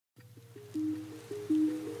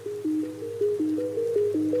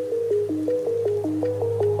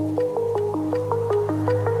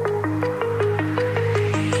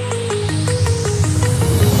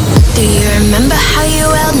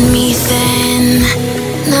thin.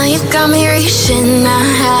 Now you got me reaching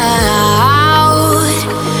out.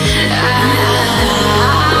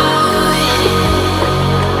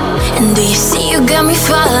 And do you see you got me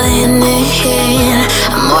falling in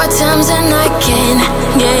more times than I can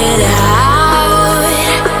get out.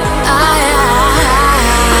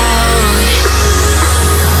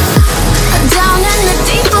 Down in the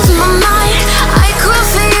deep of my mind, I crawl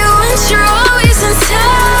for you and you're always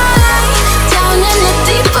inside. Down in the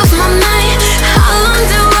deep of my mind, how long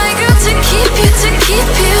do I go to keep you, to keep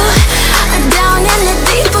you? Down in the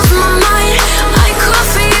deep of my mind, I crawl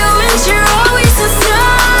for you and you're always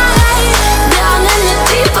inside. Down in the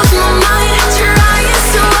deep of my mind, trying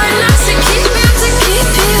so hard not to keep you, to keep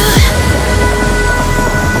you.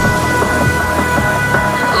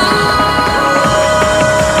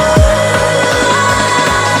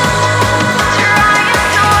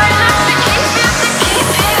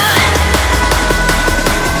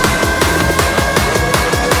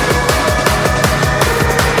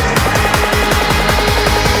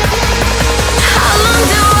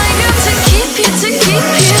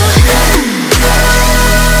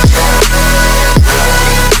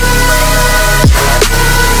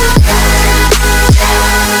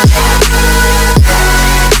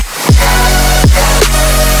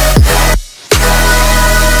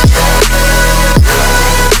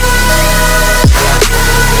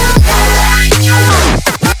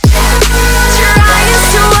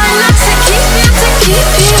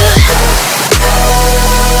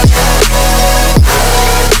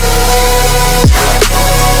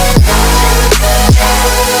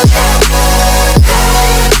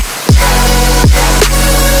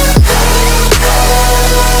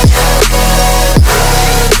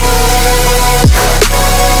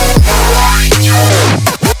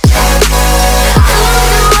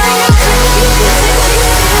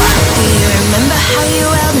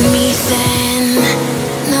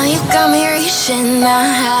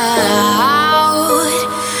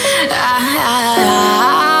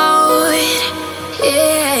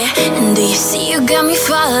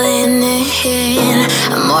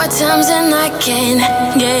 More times than I can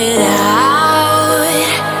get